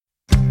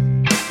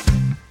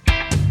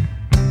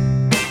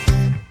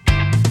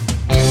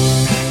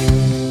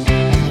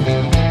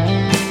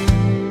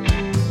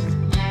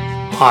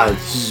Hi,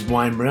 this is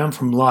Wayne Brown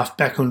from Life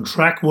Back on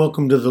Track.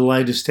 Welcome to the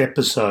latest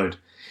episode.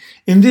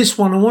 In this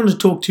one, I want to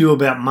talk to you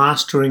about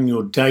mastering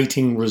your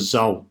dating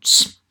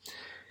results.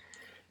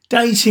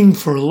 Dating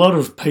for a lot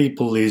of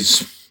people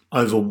is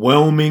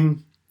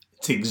overwhelming,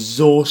 it's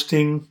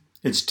exhausting,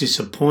 it's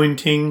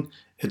disappointing,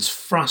 it's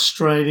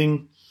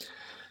frustrating.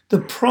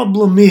 The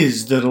problem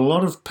is that a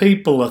lot of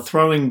people are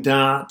throwing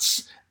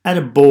darts at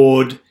a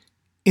board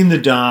in the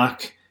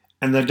dark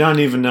and they don't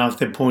even know if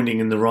they're pointing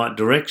in the right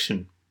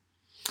direction.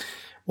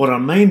 What I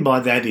mean by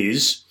that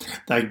is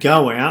they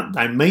go out,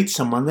 they meet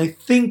someone, they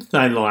think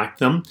they like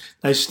them,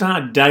 they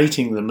start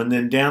dating them, and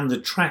then down the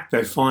track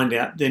they find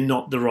out they're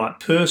not the right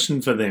person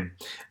for them.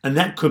 And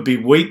that could be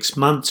weeks,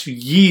 months,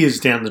 years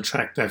down the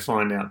track they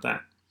find out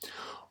that.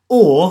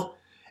 Or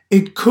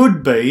it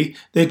could be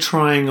they're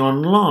trying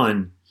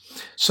online.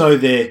 So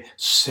they're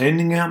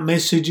sending out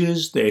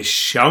messages, they're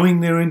showing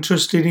they're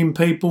interested in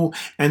people,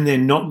 and they're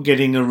not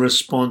getting a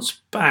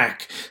response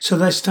back. So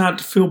they start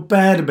to feel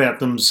bad about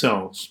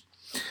themselves.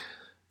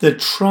 The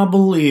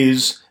trouble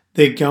is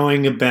they're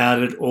going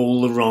about it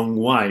all the wrong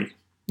way.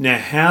 Now,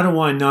 how do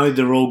I know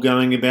they're all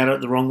going about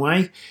it the wrong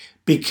way?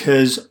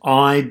 Because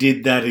I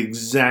did that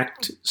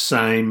exact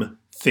same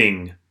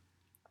thing.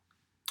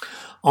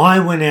 I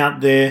went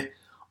out there,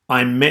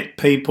 I met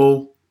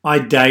people, I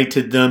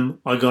dated them,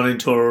 I got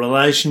into a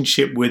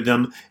relationship with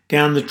them,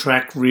 down the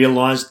track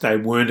realised they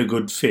weren't a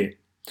good fit.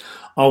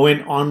 I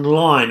went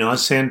online, I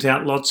sent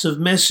out lots of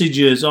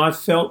messages, I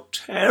felt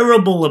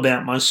terrible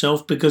about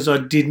myself because I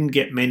didn't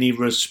get many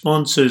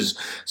responses,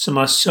 so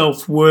my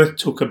self-worth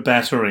took a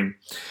battering.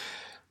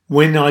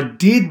 When I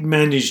did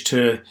manage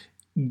to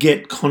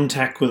get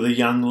contact with a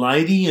young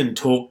lady and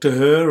talk to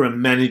her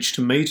and manage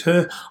to meet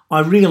her, I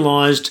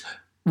realised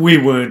we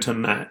weren't a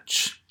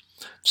match.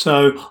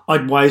 So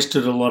I'd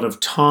wasted a lot of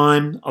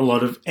time, a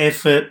lot of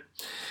effort,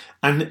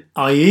 and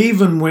I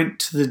even went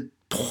to the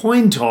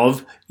point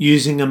of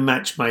using a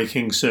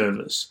matchmaking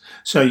service.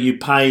 So you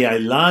pay a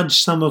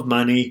large sum of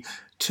money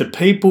to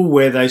people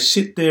where they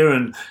sit there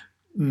and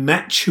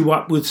match you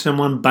up with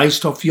someone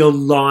based off your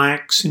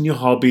likes and your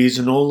hobbies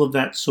and all of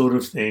that sort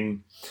of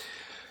thing.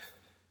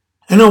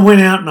 And I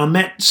went out and I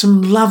met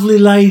some lovely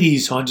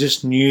ladies. I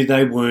just knew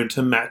they weren't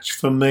a match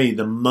for me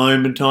the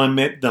moment I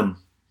met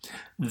them.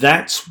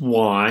 That's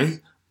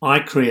why I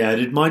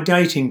created my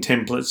dating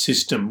template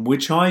system,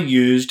 which I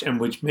used and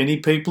which many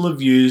people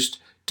have used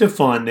to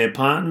find their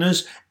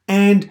partners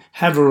and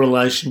have a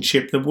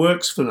relationship that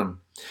works for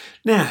them.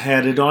 Now, how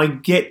did I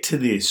get to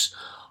this?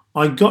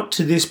 I got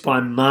to this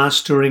by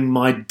mastering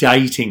my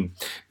dating.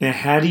 Now,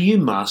 how do you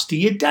master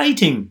your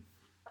dating?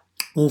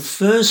 Well,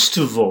 first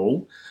of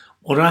all,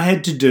 what I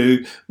had to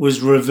do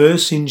was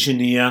reverse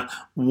engineer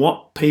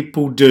what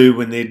people do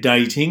when they're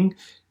dating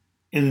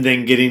and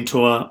then get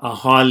into a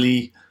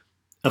highly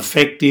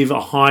effective,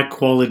 a high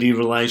quality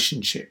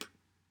relationship.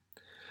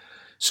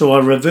 So I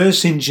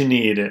reverse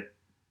engineered it.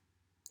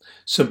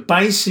 So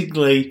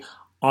basically,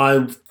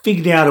 I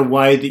figured out a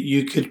way that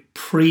you could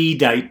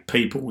pre-date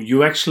people.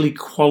 You actually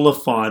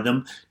qualify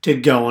them to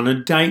go on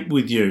a date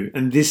with you.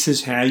 And this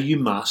is how you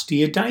master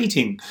your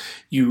dating.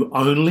 You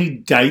only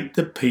date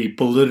the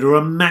people that are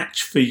a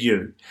match for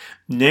you.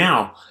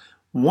 Now,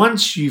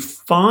 once you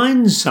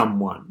find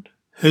someone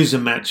who's a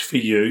match for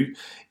you,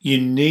 you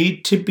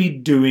need to be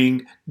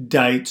doing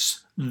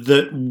dates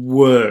that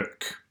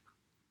work.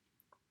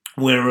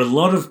 Where a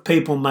lot of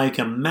people make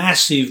a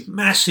massive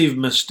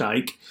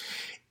mistake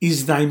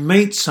is they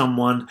meet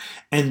someone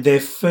and their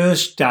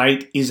first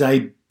date is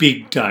a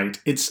big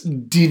date. It's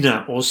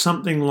dinner or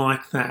something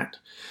like that.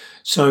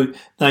 So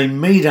they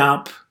meet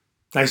up,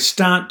 they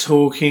start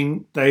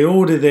talking, they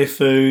order their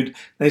food,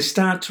 they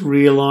start to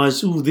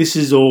realise, oh, this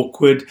is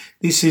awkward,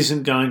 this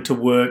isn't going to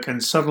work,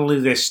 and suddenly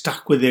they're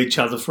stuck with each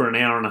other for an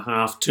hour and a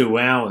half, 2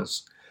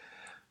 hours.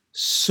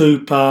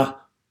 Super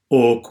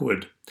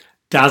awkward.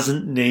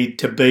 Doesn't need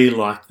to be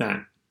like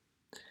that.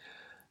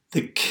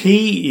 The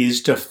key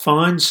is to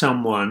find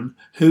someone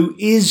who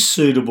is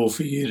suitable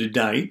for you to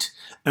date,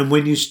 and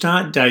when you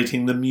start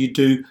dating them, you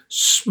do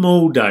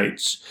small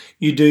dates,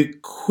 you do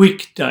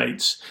quick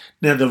dates.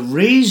 Now, the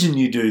reason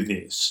you do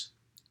this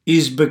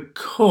is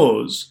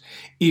because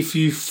if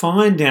you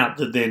find out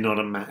that they're not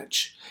a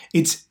match,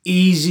 it's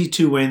easy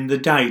to end the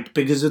date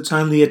because it's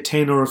only a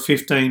 10 or a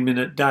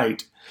 15-minute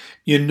date.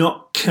 You're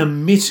not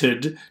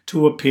committed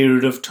to a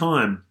period of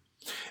time.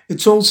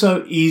 It's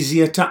also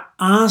easier to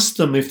ask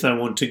them if they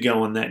want to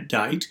go on that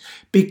date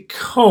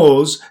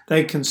because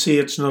they can see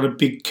it's not a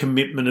big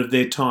commitment of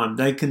their time.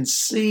 They can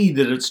see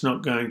that it's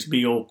not going to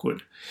be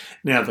awkward.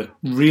 Now, the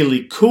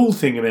really cool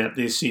thing about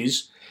this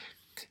is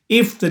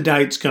if the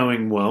date's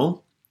going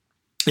well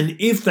and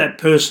if that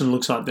person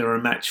looks like they're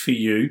a match for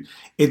you,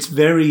 it's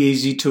very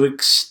easy to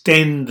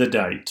extend the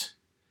date.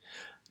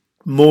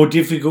 More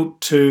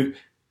difficult to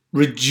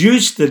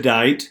reduce the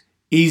date,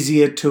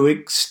 easier to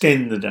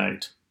extend the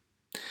date.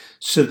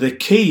 So the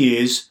key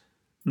is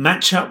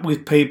match up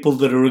with people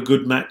that are a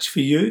good match for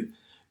you.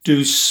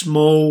 Do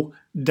small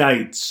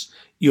dates.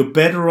 You're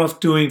better off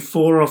doing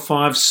 4 or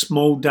 5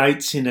 small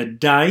dates in a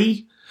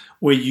day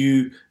where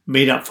you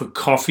meet up for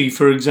coffee,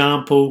 for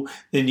example,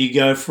 then you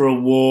go for a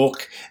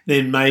walk,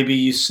 then maybe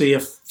you see a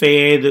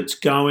fair that's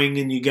going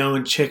and you go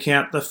and check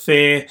out the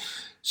fair.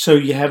 So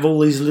you have all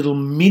these little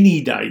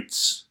mini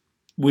dates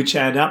which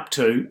add up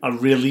to a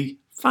really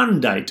fun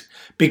date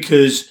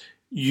because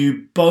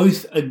you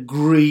both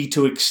agree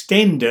to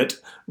extend it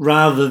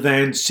rather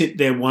than sit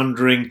there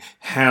wondering,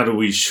 how do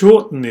we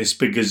shorten this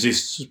because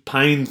this is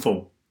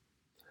painful?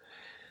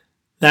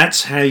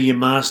 That's how you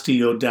master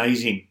your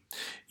dating.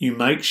 You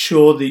make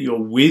sure that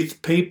you're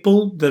with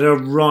people that are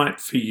right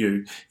for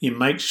you. You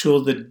make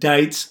sure the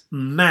dates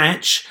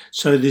match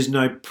so there's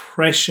no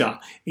pressure.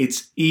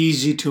 It's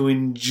easy to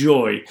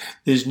enjoy.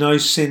 There's no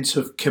sense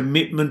of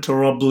commitment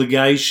or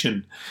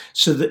obligation.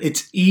 So that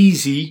it's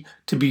easy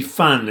to be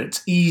fun.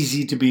 It's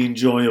easy to be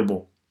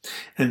enjoyable.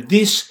 And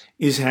this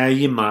is how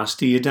you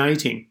master your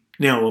dating.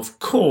 Now, of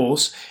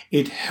course,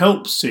 it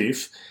helps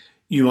if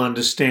you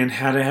understand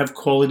how to have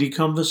quality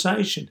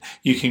conversation.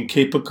 You can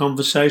keep a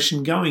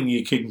conversation going.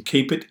 You can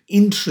keep it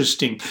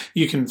interesting.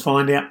 You can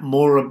find out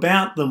more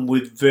about them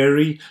with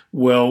very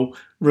well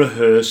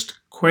rehearsed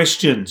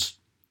questions.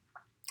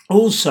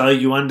 Also,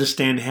 you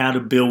understand how to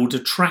build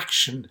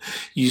attraction.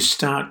 You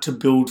start to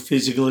build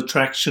physical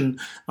attraction,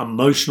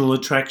 emotional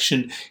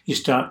attraction. You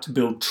start to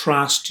build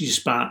trust. You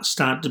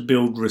start to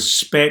build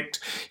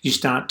respect. You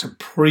start to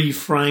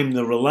pre-frame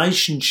the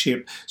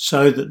relationship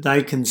so that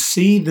they can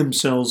see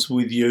themselves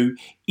with you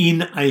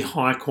in a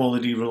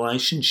high-quality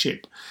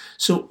relationship.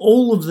 So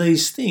all of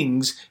these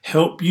things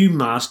help you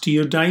master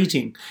your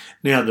dating.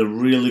 Now, the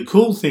really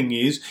cool thing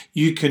is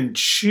you can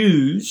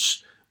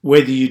choose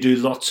whether you do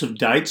lots of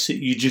dates that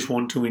you just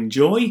want to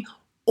enjoy,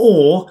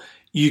 or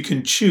you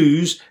can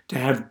choose to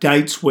have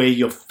dates where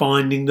you're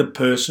finding the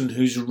person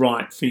who's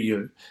right for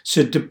you.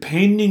 So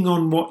depending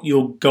on what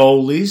your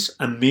goal is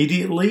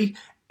immediately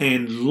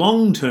and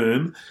long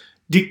term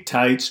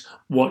dictates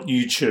what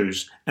you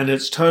choose. And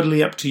it's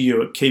totally up to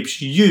you. It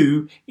keeps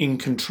you in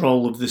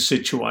control of the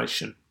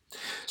situation.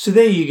 So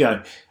there you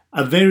go.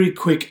 A very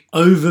quick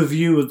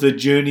overview of the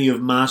journey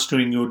of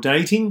mastering your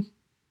dating,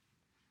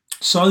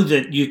 so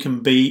that you can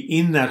be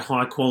in that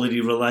high quality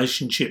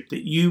relationship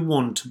that you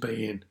want to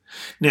be in.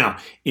 Now,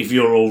 if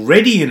you're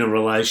already in a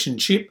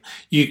relationship,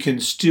 you can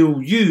still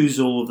use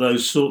all of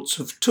those sorts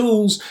of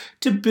tools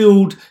to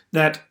build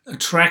that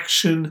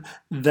attraction,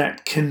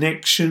 that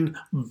connection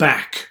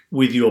back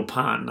with your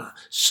partner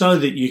so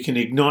that you can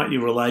ignite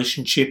your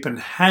relationship and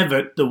have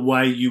it the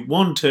way you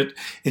want it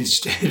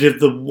instead of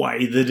the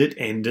way that it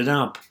ended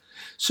up.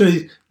 So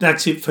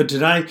that's it for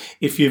today.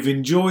 If you've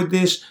enjoyed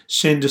this,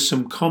 send us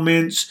some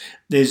comments.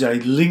 There's a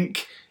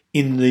link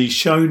in the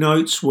show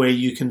notes where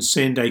you can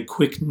send a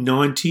quick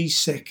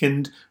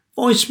 90-second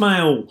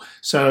voicemail.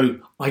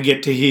 So I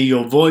get to hear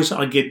your voice.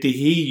 I get to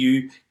hear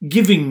you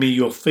giving me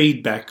your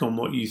feedback on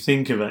what you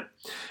think of it.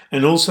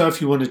 And also,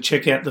 if you want to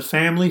check out the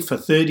family for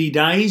 30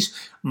 days,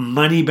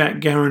 money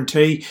back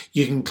guarantee,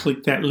 you can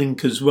click that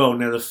link as well.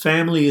 Now, the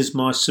family is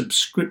my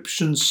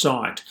subscription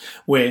site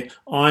where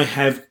I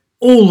have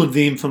all of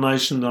the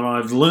information that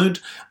I've learned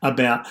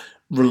about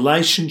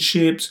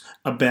relationships,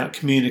 about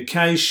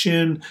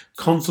communication,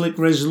 conflict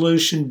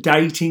resolution,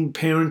 dating,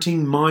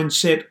 parenting,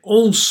 mindset,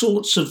 all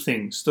sorts of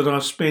things that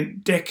I've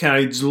spent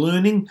decades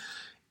learning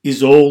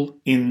is all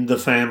in the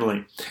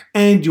family.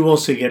 And you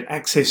also get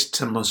access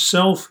to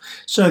myself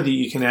so that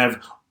you can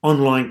have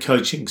online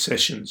coaching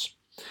sessions.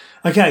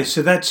 Okay,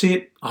 so that's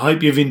it. I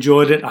hope you've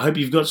enjoyed it. I hope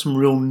you've got some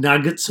real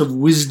nuggets of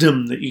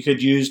wisdom that you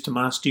could use to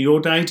master your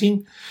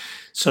dating.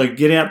 So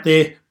get out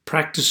there,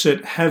 practice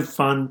it, have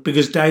fun,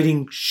 because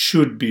dating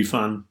should be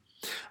fun.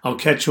 I'll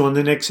catch you on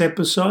the next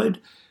episode.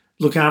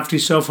 Look after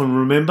yourself and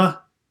remember,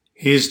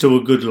 here's to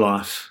a good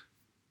life.